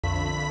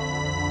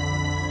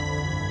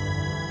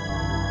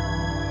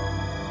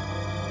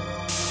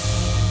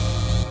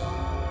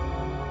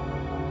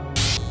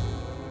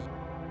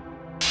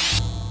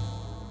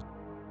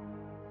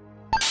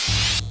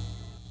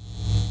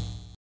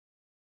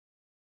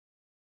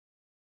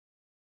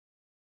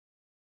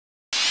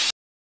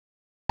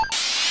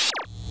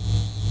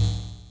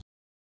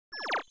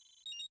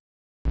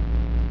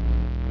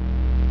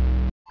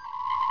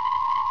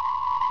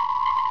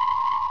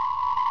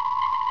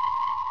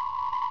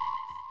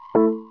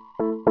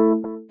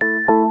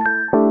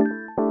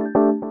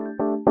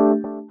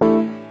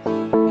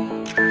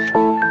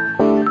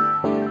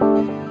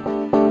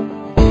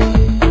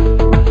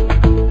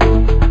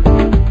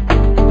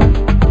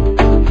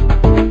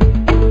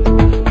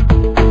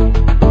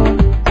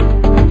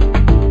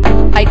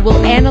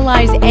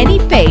analyze any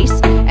face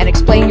and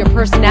explain your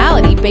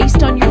personality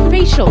based on your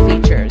facial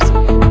features.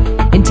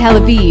 In Tel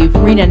Aviv,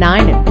 Rena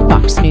 9 and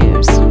Fox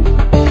News.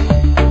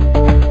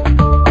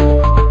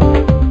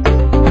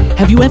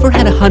 Have you ever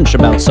had a hunch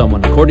about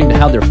someone according to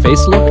how their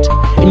face looked,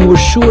 and you were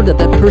sure that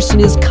that person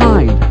is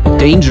kind,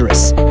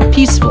 dangerous,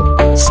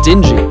 peaceful,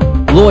 stingy,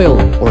 loyal,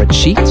 or a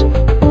cheat?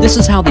 This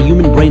is how the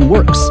human brain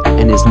works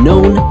and is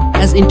known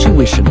as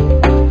intuition.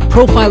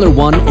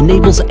 Profiler1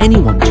 enables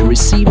anyone to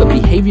receive a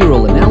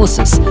behavioral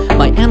analysis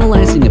by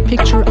analyzing a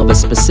picture of a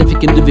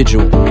specific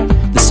individual.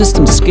 The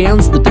system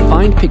scans the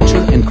defined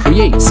picture and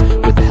creates,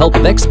 with the help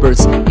of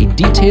experts, a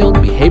detailed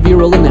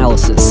behavioral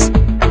analysis.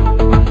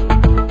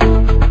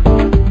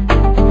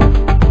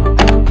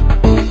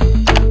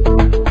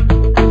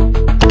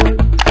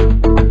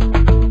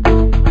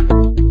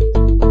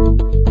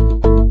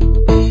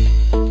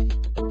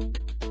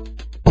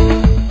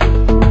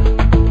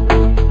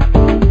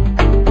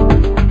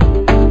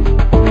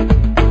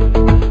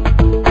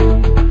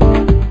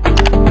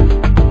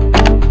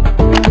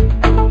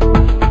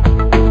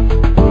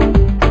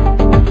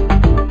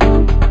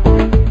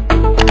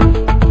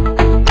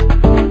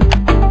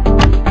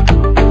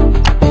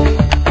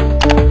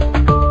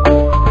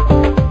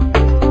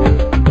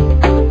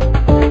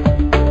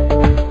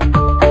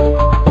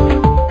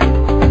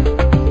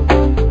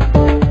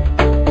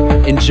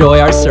 Enjoy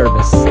our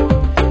service.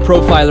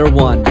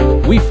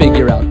 Profiler1, we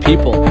figure out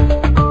people.